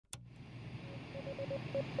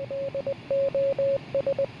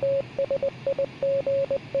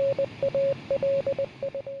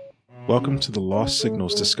Welcome to the Lost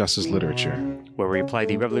Signals Discusses Literature, where we apply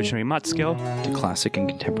the revolutionary Mott scale to classic and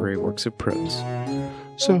contemporary works of prose.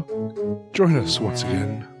 So, join us once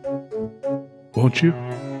again, won't you?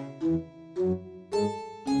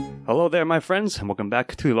 Hello there, my friends, and welcome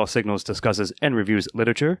back to Lost Signals Discusses and Reviews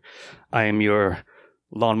Literature. I am your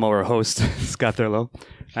lawnmower host, Scott Thurlow,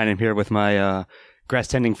 and I'm here with my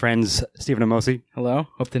grass-tending friends, Stephen Amosi. Hello,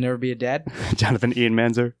 hope to never be a dad. Jonathan Ian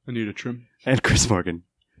Manzer. Anita Trim. And Chris Morgan.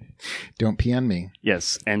 Don't pee on me.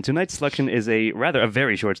 Yes, and tonight's selection is a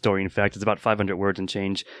very short story. In fact, it's about 500 words and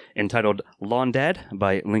change, entitled Lawn Dad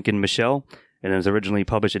by Lincoln Michel, and it was originally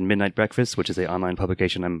published in Midnight Breakfast, which is an online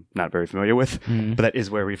publication I'm not very familiar with, but that is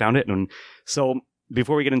where we found it. And so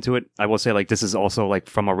before we get into it, I will say this is also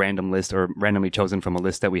from a random list, or randomly chosen from a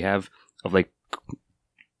list that we have of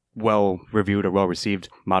well-reviewed or well-received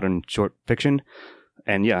modern short fiction.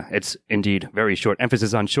 And yeah, it's indeed very short.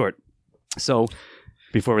 Emphasis on short. So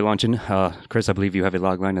before we launch in, Chris, I believe you have a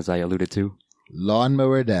logline, as I alluded to.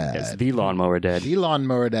 Lawnmower Dad. Yes, the Lawnmower Dad. The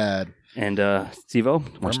Lawnmower Dad. And Steve-O,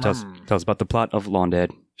 why don't you tell us about the plot of Lawn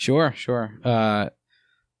Dad? Sure.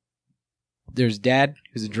 There's Dad,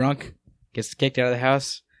 who's a drunk, gets kicked out of the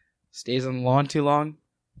house, stays on the lawn too long,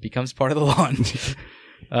 becomes part of the lawn,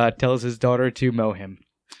 tells his daughter to mow him.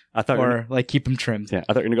 I thought or keep him trimmed. Yeah,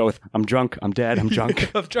 I thought you were going to go with, I'm drunk, I'm dad, I'm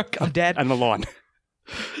drunk. I'm drunk, I'm dad. And the lawn.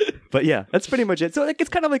 But yeah, that's pretty much it. So it's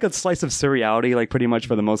kind of like a slice of surreality, pretty much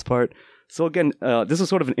for the most part. So again, this is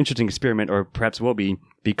sort of an interesting experiment, or perhaps will be,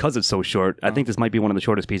 because it's so short. I think this might be one of the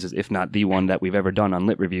shortest pieces, if not the one that we've ever done on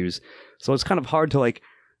lit reviews. So it's kind of hard to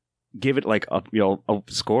give it a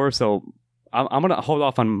score. So I'm gonna hold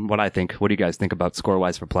off on what I think. What do you guys think about score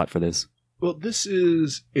wise for plot for this? Well, this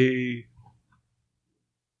is a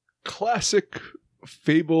classic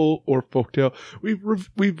fable or folktale. We've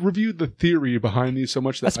reviewed the theory behind these so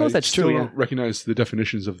much that I suppose that's still true. Yeah. don't recognize the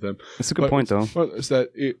definitions of them. That's a good point, though. Well, is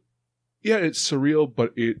that it's surreal,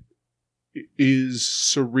 but it is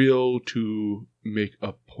surreal to make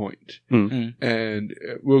a point. And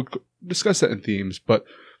we'll discuss that in themes, but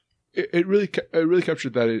it really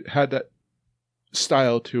captured that. It had that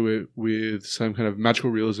style to it with some kind of magical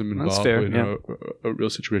realism involved. That's fair, in yeah. a real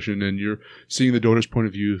situation, and you're seeing the daughter's point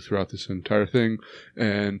of view throughout this entire thing,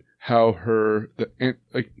 and how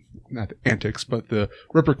not the antics, but the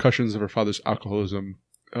repercussions of her father's alcoholism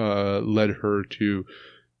led her to,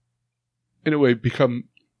 in a way, become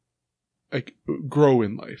grow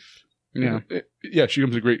in life. Yeah, she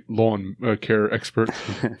becomes a great lawn care expert,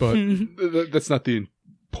 but that's not the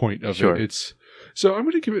point of it. So I'm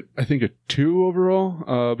going to give it, I think, a 2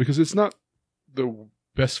 overall, because it's not the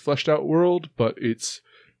best fleshed out world, but it's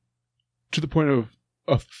to the point of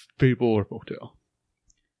a fable or folktale.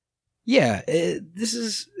 Yeah, this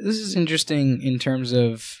is interesting in terms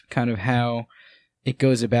of kind of how it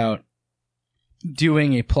goes about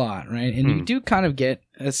doing a plot, right? And you do kind of get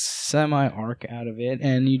a semi-arc out of it,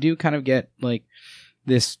 and you do kind of get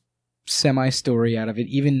this semi-story out of it,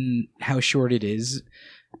 even how short it is.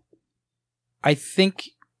 I think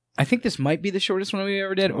this might be the shortest one we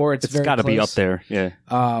ever did, or it's got to be up there, yeah.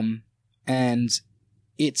 And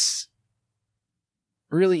it's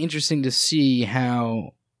really interesting to see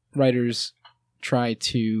how writers try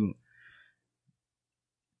to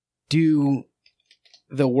do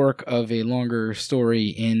the work of a longer story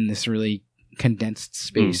in this really condensed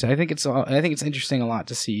space. I think it's interesting a lot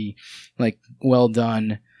to see well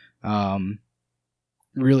done,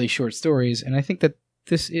 really short stories, and I think that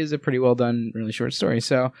this is a pretty well done, really short story.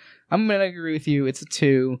 So I'm going to agree with you. It's a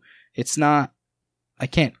 2. It's not, I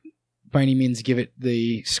can't by any means give it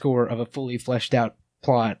the score of a fully fleshed out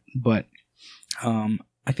plot, but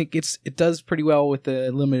I think it does pretty well with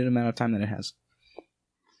the limited amount of time that it has.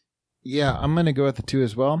 Yeah, I'm going to go with the 2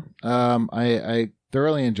 as well. I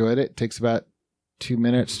thoroughly enjoyed it. It takes about 2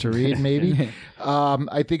 minutes to read, maybe.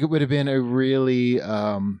 I think it would have been a really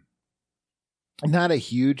not a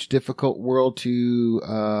huge difficult world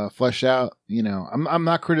to flesh out. I'm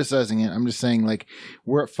not criticizing it. I'm just saying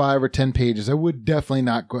we're at 5 or 10 pages. I would definitely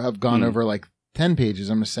not have gone over 10 pages.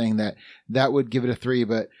 I'm just saying that would give it a 3,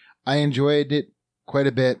 but I enjoyed it quite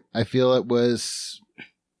a bit. I feel it was,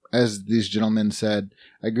 as these gentlemen said,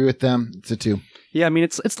 I agree with them. It's a 2. Yeah, I mean,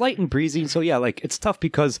 it's light and breezy. So yeah, it's tough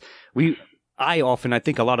because I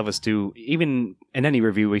think a lot of us do, even in any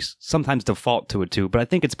review, we sometimes default to a 2, but I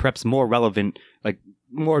think it's perhaps more relevant,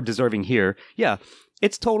 more deserving here. Yeah,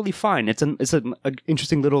 it's totally fine. It's an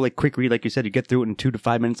interesting little quick read, like you said. You get through it in 2 to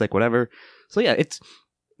 5 minutes, whatever. So yeah,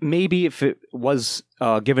 maybe if it was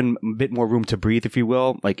given a bit more room to breathe, if you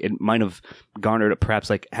will, like it might have garnered, perhaps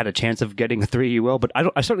like had a chance of getting a 3, you will. But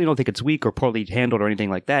I certainly don't think it's weak or poorly handled or anything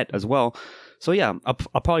like that as well. So yeah, I'll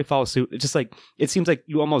probably follow suit. It's just like it seems like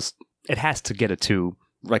it has to get a 2,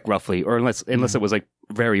 like roughly, or unless it was like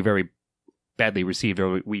very, very badly received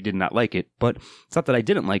or we did not like it. But it's not that I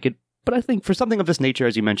didn't like it. But I think for something of this nature,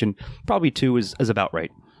 as you mentioned, probably 2 is about right.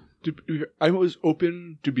 I was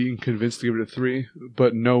open to being convinced to give it a 3,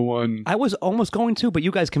 but no one. I was almost going to, but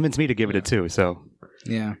you guys convinced me to give it a 2. So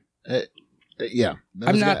yeah, yeah.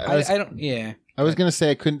 I'm not. I don't. Yeah. I was gonna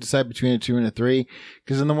say I couldn't decide between a 2 and a 3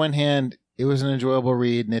 because on the one hand, it was an enjoyable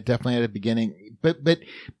read and it definitely had a beginning, but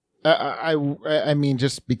I mean,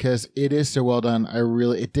 just because it is so well done,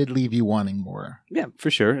 it did leave you wanting more. Yeah,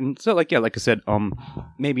 for sure. And so, like I said,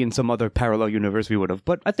 maybe in some other parallel universe we would have,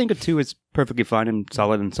 but I think a 2 is perfectly fine and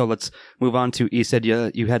solid. And so let's move on to. You said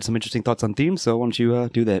you had some interesting thoughts on themes, so why don't you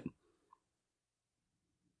do that?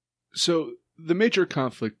 So the major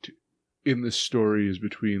conflict in this story is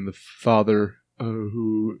between the father,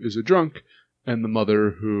 who is a drunk, and the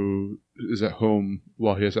mother, who is at home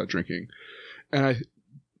while he is out drinking. And I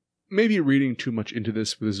maybe reading too much into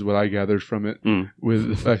this, but this is what I gathered from it, with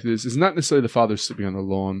the fact that it's not necessarily the father sleeping on the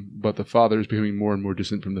lawn, but the father is becoming more and more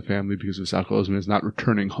distant from the family because of his alcoholism and is not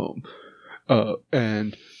returning home.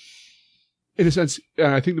 And in a sense,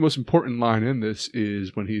 and I think the most important line in this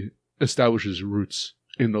is when he establishes roots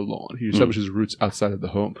in the lawn. He establishes roots outside of the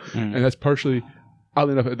home. And that's partially,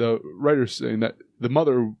 oddly enough, the writer's saying that the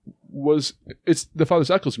mother it's the father's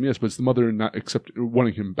alcoholism, yes, but it's the mother not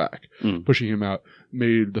wanting him back, pushing him out,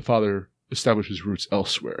 made the father establish his roots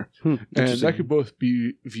elsewhere. And that could both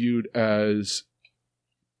be viewed as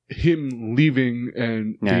him leaving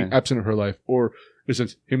and being absent of her life, or in a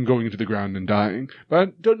sense, him going into the ground and dying. But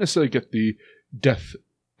I don't necessarily get the death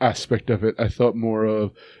aspect of it. I thought more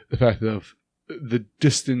of the fact of the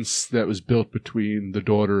distance that was built between the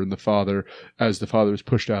daughter and the father as the father was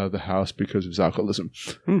pushed out of the house because of his alcoholism.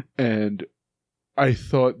 And I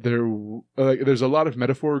thought there's a lot of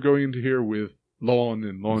metaphor going into here with lawn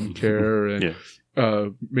and lawn care and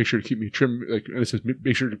make sure to keep me trim. Like, and it says,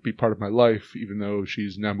 make sure to be part of my life, even though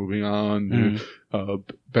she's now moving on to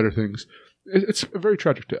better things. It's a very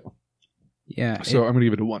tragic tale. Yeah. So I'm going to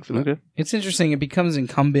give it a 1 for that. Okay. It's interesting. It becomes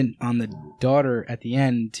incumbent on the daughter at the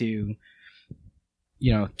end to,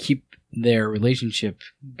 keep their relationship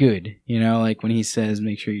good. Like when he says,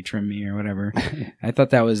 make sure you trim me or whatever. I thought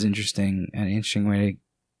that was interesting, an interesting way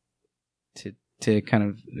to kind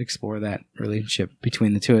of explore that relationship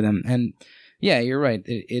between the two of them. And yeah, you're right.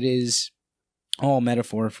 It is all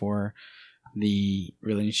metaphor for the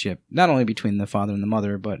relationship, not only between the father and the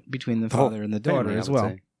mother, but between the father and the daughter as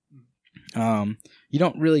well. You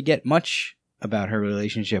don't really get much about her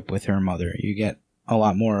relationship with her mother. You get a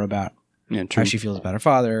lot more about how she feels about her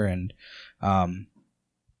father and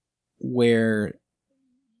where,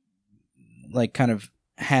 like, kind of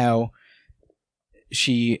how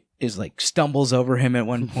she is, like, stumbles over him at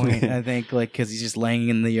one point, I think, like, because he's just laying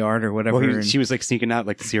in the yard or whatever. Well, she was, like, sneaking out,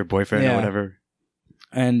 like, to see her boyfriend or whatever.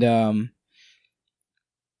 And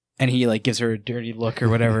he, like, gives her a dirty look or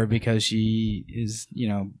whatever because she is,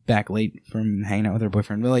 back late from hanging out with her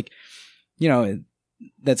boyfriend. But, like,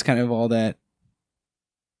 that's kind of all that.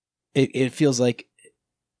 It feels like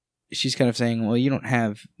she's kind of saying, well, you don't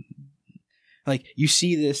have, like, you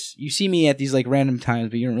see me at these, like, random times,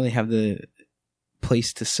 but you don't really have the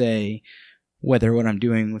place to say whether what I'm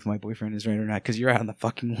doing with my boyfriend is right or not because you're out on the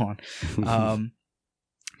fucking lawn.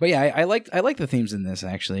 But yeah, I like the themes in this,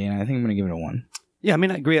 actually, and I think I'm going to give it a 1. Yeah, I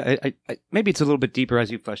mean, I agree. I maybe it's a little bit deeper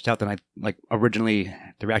as you fleshed out than I like originally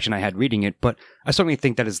the reaction I had reading it, but I certainly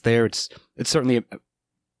think that is there. It's certainly,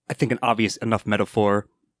 I think, an obvious enough metaphor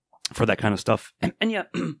for that kind of stuff. And yeah,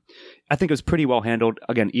 I think it was pretty well handled.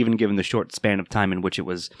 Again, even given the short span of time in which it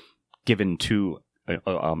was given to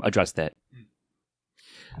address that.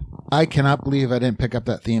 I cannot believe I didn't pick up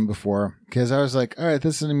that theme before because I was like, all right,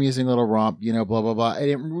 this is an amusing little romp, blah, blah, blah. I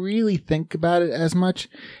didn't really think about it as much.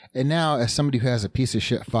 And now as somebody who has a piece of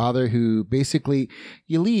shit father who basically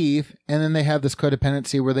you leave and then they have this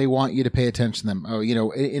codependency where they want you to pay attention to them. Oh,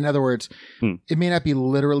 in other words, it may not be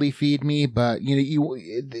literally feed me, but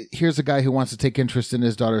here's a guy who wants to take interest in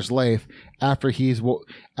his daughter's life after he's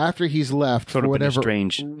left sort for of whatever.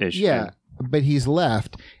 Strange-ish. Yeah. But he's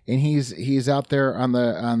left, and he's out there on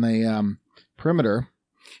the perimeter,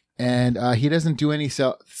 and he doesn't do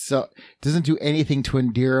doesn't do anything to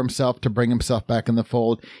endear himself to bring himself back in the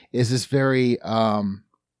fold. Is this very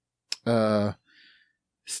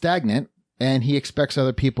stagnant, and he expects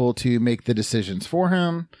other people to make the decisions for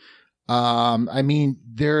him. I mean,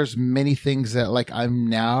 there's many things that like I'm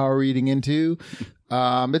now reading into.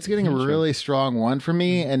 It's getting a really strong 1 for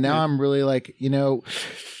me, and now I'm really like, I'm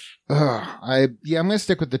gonna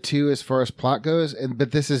stick with the 2 as far as plot goes,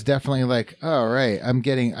 but this is definitely like, oh right,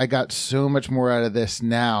 I got so much more out of this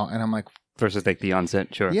now, and I'm like, versus like the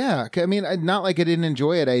onset, sure. Yeah, I mean, not like I didn't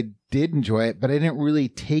enjoy it. I did enjoy it, but I didn't really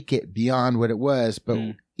take it beyond what it was.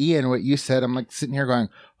 But Ian, what you said, I'm like sitting here going,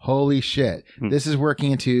 holy shit, this is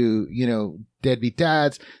working into, deadbeat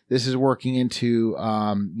dads. This is working into,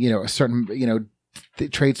 a certain,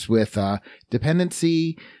 traits with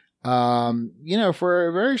dependency. For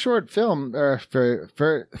a very short film,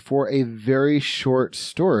 for a very short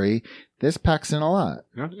story, this packs in a lot.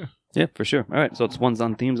 Yeah. Yeah, for sure. All right, so it's ones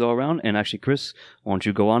on themes all around. And actually, Chris, why don't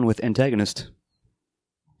you go on with antagonist?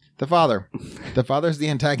 The father. The father's the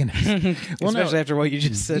antagonist. Well, especially after what you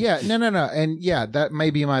just said. Yeah, no. And yeah, that may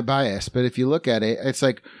be my bias. But if you look at it, it's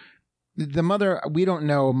like the mother, we don't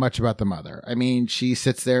know much about the mother. I mean, she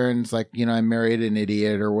sits there and it's like, I married an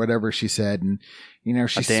idiot or whatever she said. And,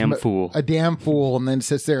 she's a damn fool. A damn fool. And then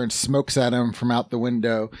sits there and smokes at him from out the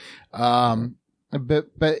window.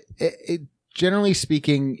 But generally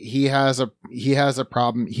speaking, he has a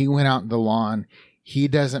problem. He went out in the lawn. He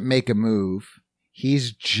doesn't make a move.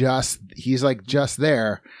 He's like just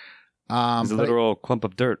there. He's a literal clump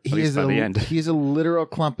of dirt. At least by the end, he's a literal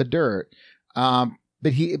clump of dirt. But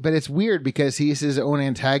it's weird because he's his own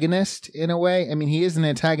antagonist in a way. I mean, he is an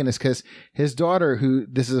antagonist because his daughter, who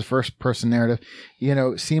this is a first person narrative,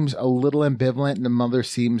 seems a little ambivalent, and the mother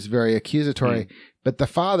seems very accusatory. But the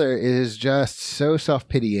father is just so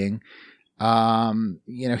self-pitying.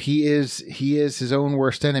 He is his own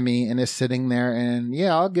worst enemy and is sitting there, and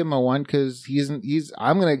I'll give him a 1 because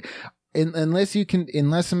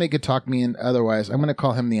unless somebody could talk me in otherwise, I'm going to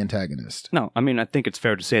call him the antagonist. No, I mean, I think it's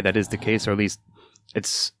fair to say that is the case, or at least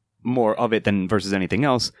it's more of it than versus anything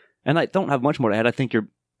else. And I don't have much more to add. I think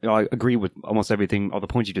I agree with almost everything, all the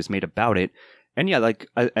points you just made about it. And yeah, like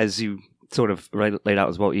as you sort of laid out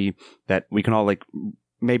as well, E, that we can all like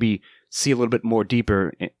maybe see a little bit more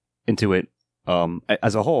deeper into it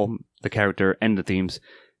as a whole, the character and the themes,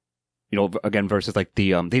 again versus like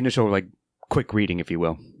the initial like quick reading, if you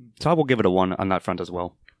will. So I will give it a 1 on that front as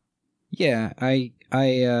well. Yeah, I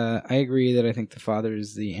agree that I think the father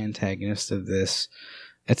is the antagonist of this.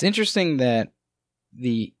 It's interesting that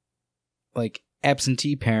the like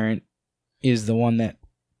absentee parent is the one that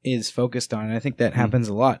is focused on. And I think that happens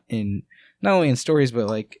a lot in not only in stories, but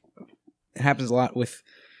like it happens a lot with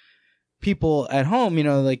people at home.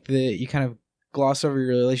 Like you kind of gloss over your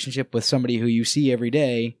relationship with somebody who you see every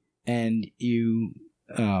day, and you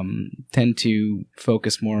tend to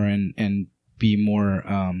focus more and be more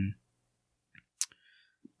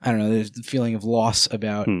there's the feeling of loss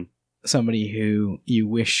about somebody who you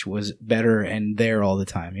wish was better and there all the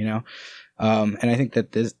time, and I think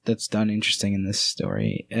that that's done interesting in this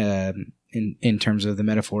story, in terms of the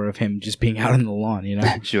metaphor of him just being out on the lawn,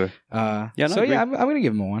 Sure. I'm gonna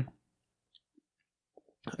give him a 1.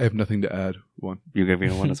 I have nothing to add. 1. You gave me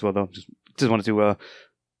a 1 as well, though. Just wanted to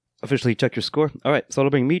officially check your score. All right, so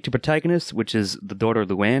that'll bring me to protagonist, which is the daughter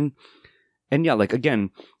Luann. And yeah, like again,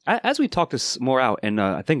 as we talk this more out and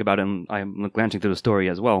I think about it, and I'm glancing through the story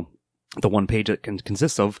as well, the 1 page it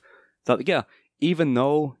consists of, that even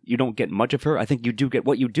though you don't get much of her, I think you do get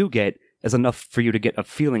what you do get is enough for you to get a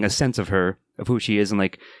feeling, a sense of her, of who she is, and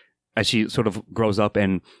like as she sort of grows up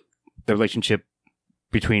and the relationship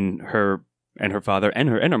between her and her father and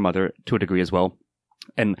her mother to a degree as well.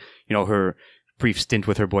 And, her brief stint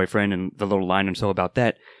with her boyfriend and the little line and so about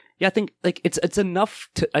that. Yeah, I think like it's enough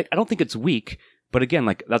to, I don't think it's weak, but again,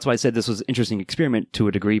 like that's why I said this was an interesting experiment to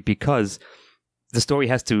a degree, because the story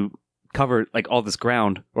has to cover like all this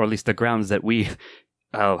ground, or at least the grounds that we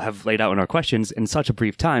have laid out in our questions in such a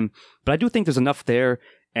brief time. But I do think there's enough there,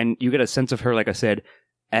 and you get a sense of her, like I said,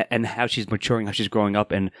 and how she's maturing, how she's growing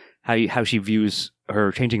up, and how she views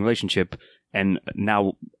her changing relationship, and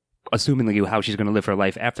now assumingly how she's going to live her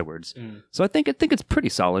life afterwards. So I think it's pretty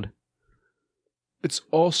solid. It's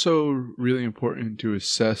also really important to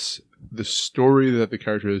assess the story that the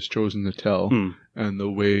character has chosen to tell and the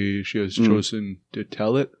way she has chosen to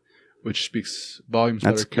tell it, which speaks volumes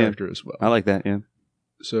about her character as well. I like that, yeah.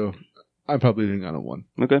 So I'm probably leaning on a 1.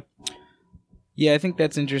 Okay. Yeah, I think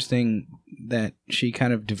that's interesting that she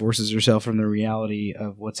kind of divorces herself from the reality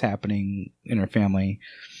of what's happening in her family,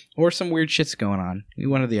 or some weird shit's going on,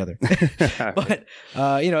 one or the other. But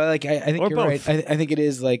I think you're both. Right. I think it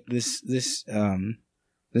is like this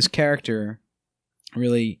character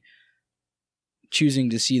really choosing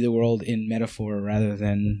to see the world in metaphor rather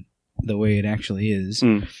than the way it actually is.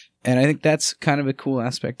 And I think that's kind of a cool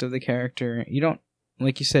aspect of the character. You don't,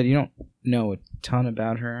 like you said, you don't know a ton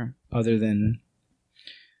about her other than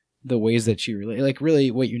the ways that she relates. Like,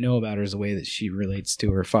 really, what you know about her is the way that she relates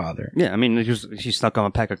to her father. Yeah, I mean, she's stuck on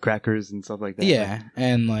a pack of crackers and stuff like that. Yeah,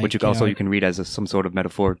 and like, which you can read as some sort of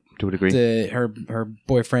metaphor to a degree. Her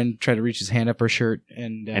boyfriend tried to reach his hand up her shirt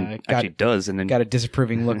and actually does, and then got a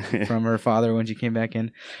disapproving look from her father when she came back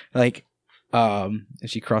in, like, and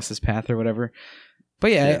she crossed his path or whatever.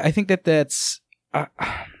 But yeah. I think that's. I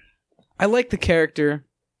like the character.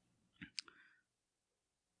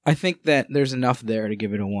 I think that there's enough there to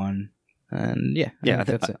give it a 1, and I think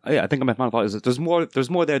that's it. I think my final thought is that there's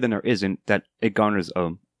more there than there isn't, that it garners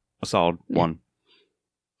a solid 1.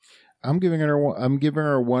 I'm giving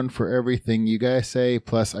her 1 for everything you guys say.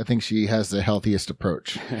 Plus, I think she has the healthiest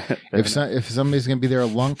approach. If somebody's going to be there a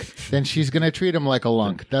lunk, then she's going to treat him like a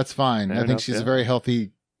lunk. That's fine. I think she's a very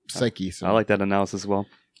healthy psyche. So. I like that analysis as well.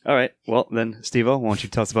 All right. Well, then, Steve-O, why don't you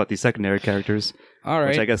tell us about the secondary characters? All right.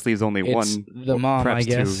 Which I guess leaves only it's 1. The mom, I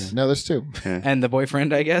guess. 2. No, there's 2. Yeah. And the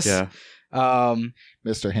boyfriend, I guess. Yeah.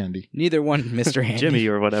 Mr. Handy. Neither one, Mr. Handy. Jimmy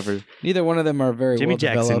or whatever. Neither one of them are very Jimmy well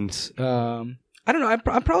Jackson. developed. I don't know.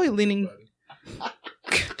 I'm probably leaning.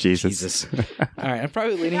 Jesus. All right. I'm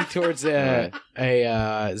probably leaning towards a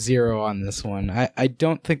 0 on this one. I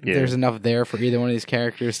don't think there's enough there for either one of these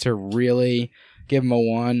characters to really give them a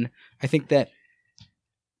 1. I think that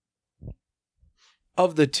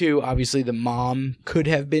of the 2, obviously the mom could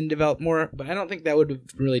have been developed more, but I don't think that would have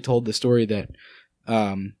really told the story that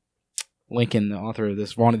Lincoln, the author of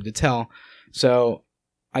this, wanted to tell. So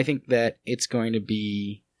I think that it's going to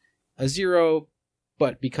be a 0,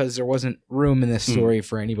 but because there wasn't room in this story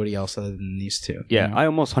for anybody else other than these 2. Yeah, you know? I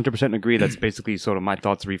almost 100% agree. That's basically sort of my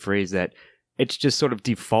thoughts rephrased, that it's just sort of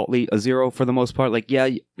defaultly a 0 for the most part. Like, yeah,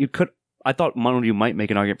 you could. I thought one of you might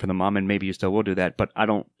make an argument for the mom, and maybe you still will do that, but I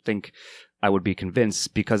don't think I would be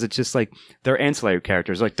convinced, because it's just like they're ancillary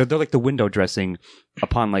characters. Like they're like the window dressing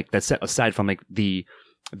upon like that set aside from like the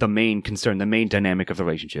main concern, the main dynamic of the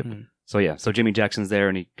relationship. So Jimmy Jackson's there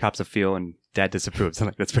and he cops a feel and dad disapproves.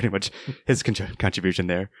 Like that's pretty much his contribution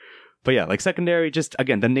there. But yeah, like secondary, just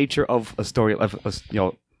again the nature of a story of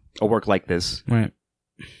a work like this. Right.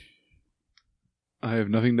 I have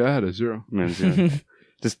nothing to add. A 0.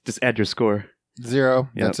 Just add your score. 0.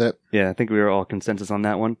 Yep. That's it. Yeah, I think we were all consensus on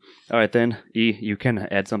that one. All right, then. E, you can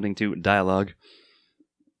add something to dialogue.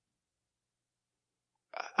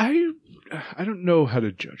 I don't know how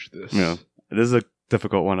to judge this. No, this is a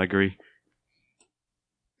difficult one, I agree.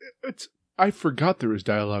 I forgot there was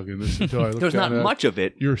dialogue in this until I looked There's not much of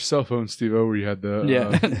it. Your cell phone, Steve-O, where you had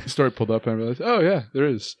the story pulled up, and I realized, oh yeah, there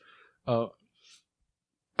is.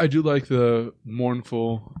 I do like the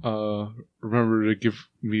mournful, remember to give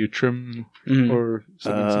me a trim or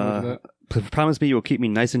something similar to that. Promise me you will keep me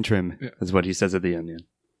nice and trim, is what he says at the end. Yeah.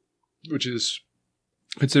 Which is,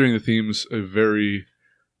 considering the themes, a very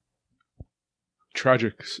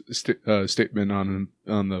tragic statement on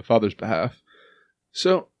the father's behalf.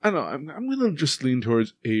 So, I don't know, I'm going to just lean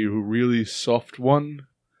towards a really soft 1.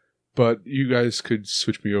 But you guys could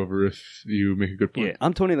switch me over if you make a good point. Yeah,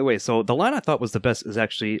 I'm toning the way. So the line I thought was the best is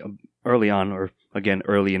actually early on, or again,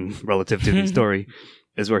 early in relative to the story,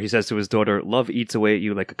 is where he says to his daughter, "Love eats away at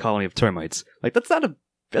you like a colony of termites." Like, that's a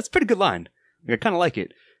pretty good line. Like, I kind of like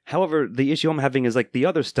it. However, the issue I'm having is like the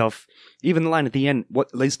other stuff, even the line at the end, what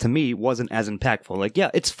at least to me wasn't as impactful. Like,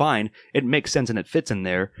 yeah, it's fine. It makes sense and it fits in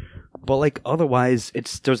there. But like, otherwise,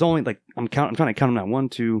 there's only like, I'm trying to count them out. 1,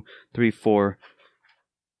 2, 3, 4,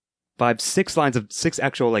 5, 6 lines of 6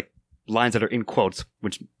 actual like lines that are in quotes,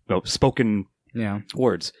 which spoken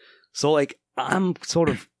words. So like I'm sort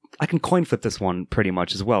of I can coin flip this one pretty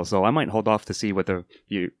much as well. So I might hold off to see what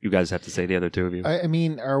you guys have to say, the other two of you. I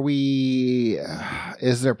mean,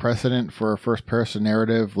 is there precedent for a first person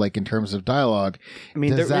narrative like in terms of dialogue? I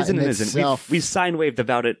mean, there isn't and isn't. We've sine waved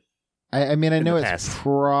about it. I mean, I know it's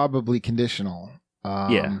probably conditional.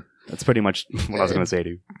 Yeah, that's pretty much what I was going to say to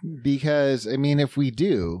you. Because I mean, if we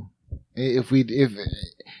do.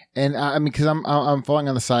 And I mean, because I'm falling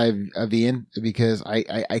on the side of Ian because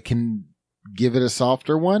I can give it a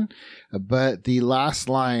softer one, but the last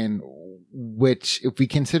line, which if we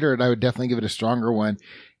consider it, I would definitely give it a stronger one.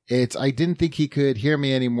 It's I didn't think he could hear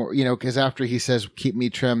me anymore, because after he says keep me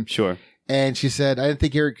trim, sure. And she said, I didn't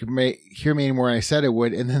think you could hear me anymore. And I said it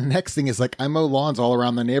would. And then the next thing is like, I mow lawns all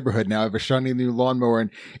around the neighborhood now. I have a shiny new lawnmower.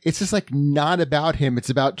 And it's just like not about him. It's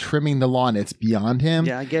about trimming the lawn. It's beyond him.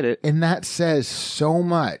 Yeah, I get it. And that says so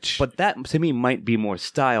much. But that to me might be more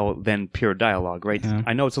style than pure dialogue, right? Yeah.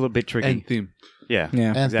 I know it's a little bit tricky. And theme. Yeah,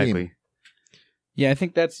 and exactly. Theme. Yeah, I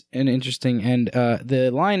think that's an interesting. And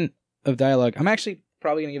the line of dialogue, I'm actually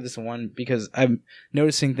probably gonna give this a 1 because I'm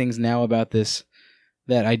noticing things now about this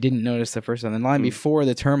that I didn't notice the first time. The line before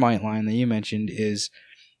the termite line that you mentioned is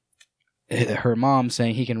her mom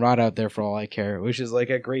saying he can rot out there for all I care, which is like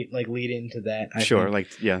a great like lead into that. I think.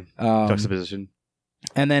 Juxtaposition.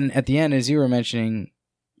 And then at the end, as you were mentioning,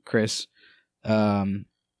 Chris, when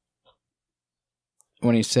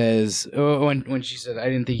he says, when she said, I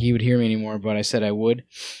didn't think he would hear me anymore, but I said I would.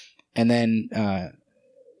 And then,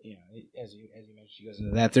 you know, as you mentioned, she goes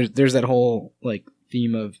into that. There's that whole like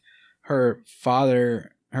theme of her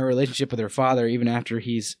father, her relationship with her father, even after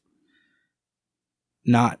he's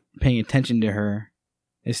not paying attention to her,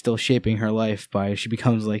 is still shaping her life by she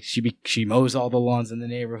becomes like she mows all the lawns in the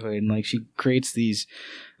neighborhood, and like she creates these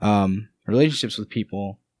relationships with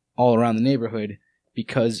people all around the neighborhood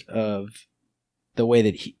because of the way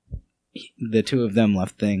that the two of them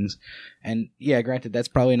left things. And yeah, granted, that's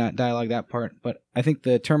probably not dialogue, that part, but I think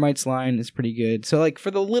the termites line is pretty good. So like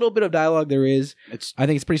for the little bit of dialogue there is, I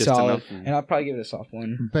think it's pretty solid, and I'll probably give it a soft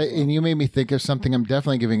 1. But and you made me think of something. I'm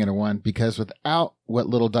definitely giving it a 1 because without what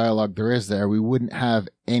little dialogue there is there, we wouldn't have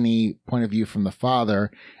any point of view from the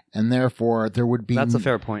father, and therefore there would be that's a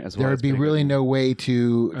fair point as well. There would be really no way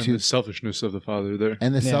to the selfishness of the father there,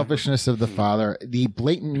 and the selfishness of the father, the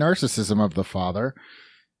blatant narcissism of the father.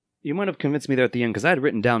 You might have convinced me there at the end because I had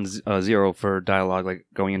written down 0 for dialogue, like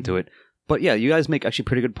going into it. But yeah, you guys make actually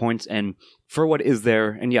pretty good points, and for what is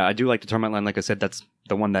there, and yeah, I do like the termite line. Like I said, that's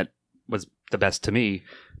the one that was the best to me.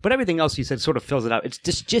 But everything else you said sort of fills it out. It's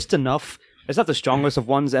just enough. It's not the strongest of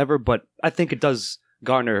ones ever, but I think it does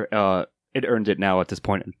garner. It earned it now at this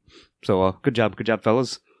point. So good job,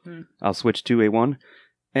 fellas. I'll switch to A1,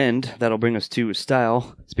 and that'll bring us to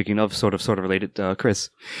style. Speaking of sort of related,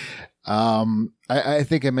 Chris. I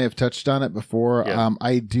think I may have touched on it before. Yeah.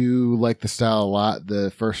 I do like the style a lot. The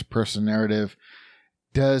first person narrative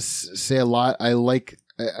does say a lot. I like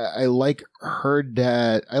her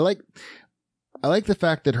dad. I like the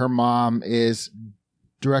fact that her mom is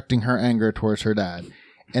directing her anger towards her dad,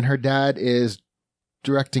 and her dad is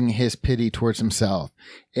directing his pity towards himself,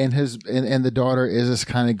 and and the daughter is just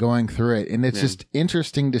kind of going through it. And it's just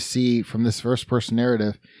interesting to see from this first person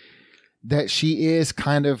narrative that she is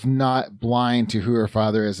kind of not blind to who her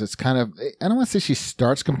father is. It's kind of, I don't want to say she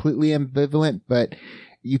starts completely ambivalent, but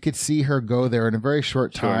you could see her go there in a very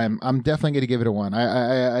short time. Sure. I'm definitely going to give it a 1.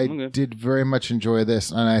 I did very much enjoy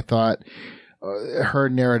this, and I thought her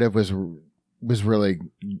narrative was really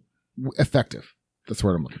effective. That's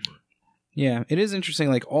what I'm looking for. Yeah, it is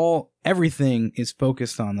interesting. Like everything is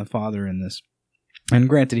focused on the father in this. And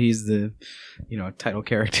granted, he's the, title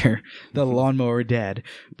character, the lawnmower dad,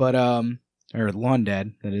 but, or lawn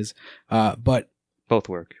dad, that is. But both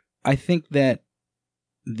work. I think that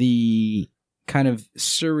the kind of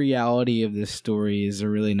surreality of this story is a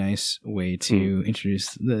really nice way to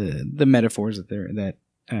introduce the metaphors that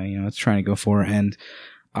it's trying to go for. And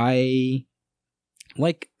I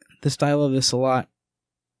like the style of this a lot.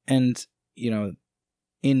 And,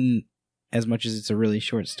 in as much as it's a really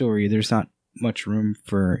short story, there's not much room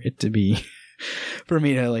for it to be for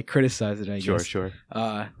me to like criticize it, I guess. Sure.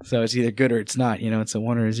 So it's either good or it's not. It's a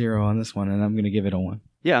 1 or a 0 on this one, and I'm going to give it a 1.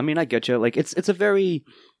 Yeah, I mean, I get you. Like it's a very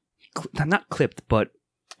not clipped, but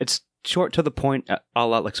it's short to the point. A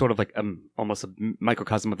lot like sort of like almost a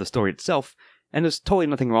microcosm of the story itself, and there's totally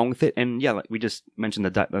nothing wrong with it. And yeah, like we just mentioned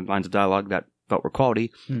the lines of dialogue that felt were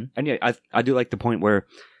quality, and yeah, I do like the point where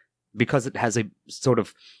because it has a sort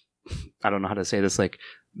of, I don't know how to say this, like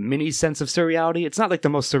mini sense of surreality. It's not like the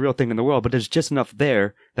most surreal thing in the world, but there's just enough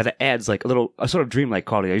there that it adds like a sort of dreamlike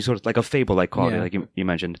quality, sort of like a fable-like quality, like you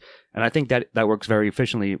mentioned. And I think that works very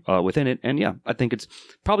efficiently within it. And yeah, I think it's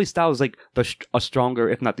probably style is like a stronger,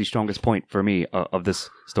 if not the strongest point for me of this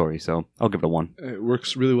story. So I'll give it a 1. It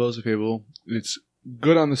works really well as a fable. It's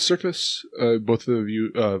good on the surface. Both of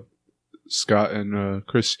you, Scott and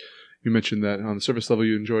Chris, you mentioned that on the surface level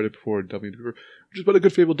you enjoyed it before delving deeper, which is what a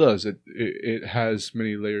good fable does. It has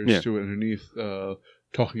many layers to it underneath,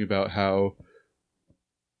 talking about how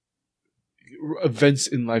events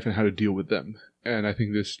in life and how to deal with them. And I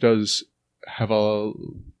think this does have a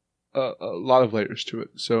lot of layers to it.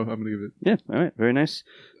 So I'm going to give it. Yeah, all right, very nice.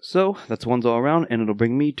 So that's 1s all around, and it'll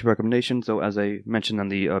bring me to recommendations. So as I mentioned on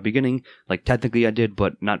the beginning, like technically I did,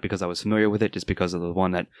 but not because I was familiar with it, just because of the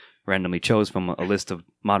one that randomly chose from a list of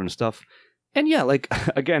modern stuff. And yeah, like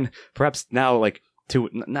again, perhaps now like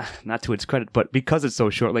not to its credit, but because it's so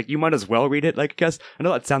short, like you might as well read it. Like I guess I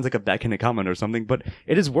know that sounds like a backhanded comment or something, but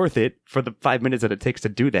it is worth it for the 5 minutes that it takes to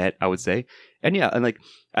do that, I would say. And yeah, and like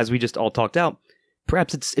as we just all talked out,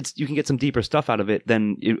 perhaps it's you can get some deeper stuff out of it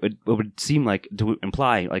than it would seem like to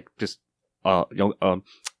imply, like just a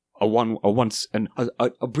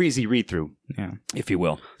a breezy read through, Yeah. if you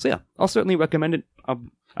will. So yeah, I'll certainly recommend it.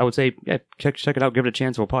 I would say, yeah, check it out, give it a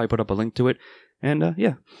chance. We'll probably put up a link to it, and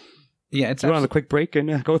yeah, It's go on a quick break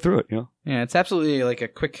and go through it. You know, yeah, it's absolutely like a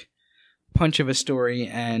quick punch of a story,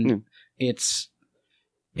 and it's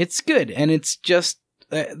good, and it's just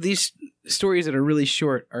these stories that are really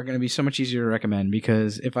short are going to be so much easier to recommend,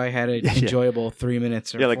 because if I had an enjoyable 3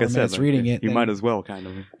 minutes or 4 minutes reading it, you might as well kind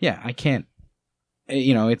of. Yeah, I can't.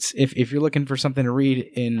 It's if you're looking for something to read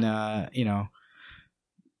in,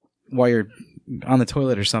 while you're on the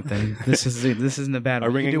toilet or something, this isn't a bad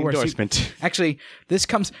one. A ringing endorsement. Actually, this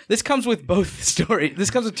comes with both stories. This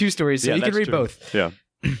comes with 2 stories, so you can read true. both. Yeah.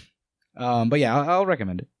 But yeah, I'll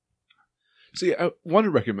recommend it. See, I want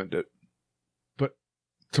to recommend it, but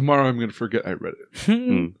tomorrow I'm going to forget I read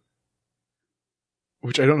it,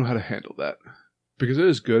 which I don't know how to handle that, because it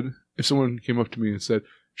is good. If someone came up to me and said,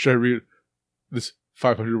 "Should I read this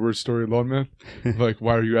 500-word story, Lawn Man?" Like,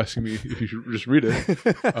 why are you asking me if you should just read it?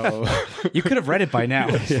 You could have read it by now.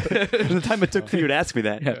 The time it took for you to ask me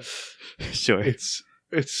that. Yeah. Sure.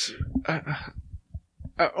 It's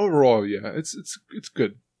overall, yeah, it's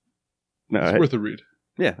good. No, It's worth a read.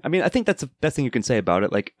 Yeah, I mean, I think that's the best thing you can say about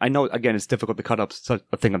it. Like, I know, again, it's difficult to cut up such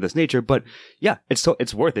a thing of this nature, but yeah,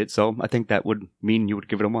 it's worth it. So I think that would mean you would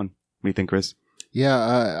give it a 1. What do you think, Chris? Yeah,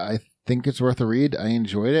 I think it's worth a read. I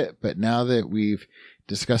enjoyed it, but now that we've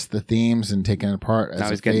discussed the themes and taken it apart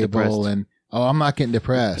as a fable, and I'm not getting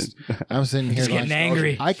depressed. I'm sitting here getting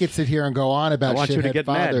angry. I could sit here and go on about shithead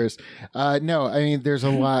fathers. No, I mean, there's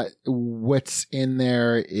a lot. What's in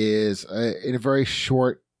there is in a very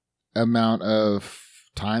short amount of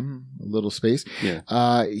time, a little space.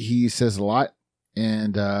 Yeah. He says a lot.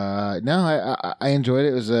 And I enjoyed it.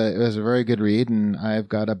 It was a very good read, and I've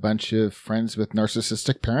got a bunch of friends with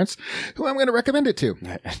narcissistic parents who I'm going to recommend it to.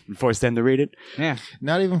 Force them to read it? Yeah.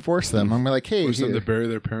 Not even force them. I'm like, hey, Force them to bury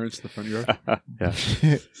their parents in the front yard.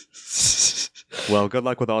 Yeah. Well, good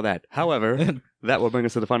luck with all that. However, that will bring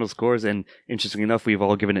us to the final scores, and interestingly enough, we've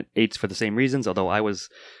all given it 8s for the same reasons, although I was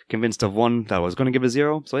convinced of one that I was going to give a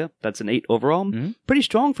 0. So yeah, that's an 8 overall. Mm-hmm. Pretty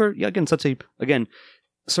strong for, again, such a,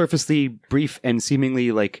 surfacely brief and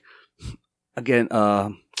seemingly like, again,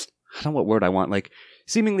 I don't know what word I want, like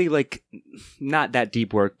seemingly like not that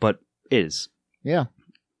deep work, but is. Yeah.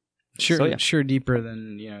 Sure. So, yeah. Sure. Deeper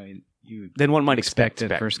than, than one might expect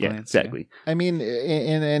at first glance. Exactly. Yeah. I mean,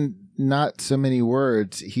 and not so many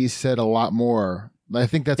words. He said a lot more. I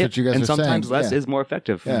think that's what you guys are saying. And sometimes less is more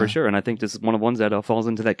effective, for sure. And I think this is one of the ones that falls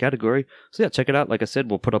into that category. So yeah, check it out. Like I said,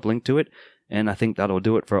 we'll put up a link to it. And I think that'll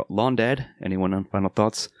do it for Lawn Dad. Anyone on final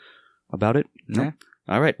thoughts about it? No? Yeah.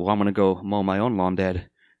 All right. Well, I'm going to go mow my own lawn, Dad,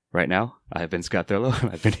 right now. I've been Scott Thurlow.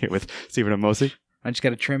 I've been here with Stephen Amosi. I just got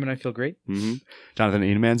to trim and I feel great. Mm-hmm. Jonathan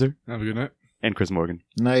Enemanzer. Have a good night. And Chris Morgan.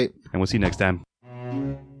 Night. And we'll see you next time.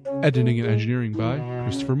 Editing and engineering by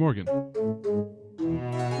Christopher Morgan.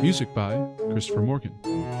 Music by Christopher Morgan.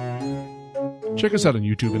 Check us out on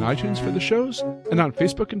YouTube and iTunes for the shows, and on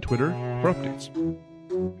Facebook and Twitter for updates.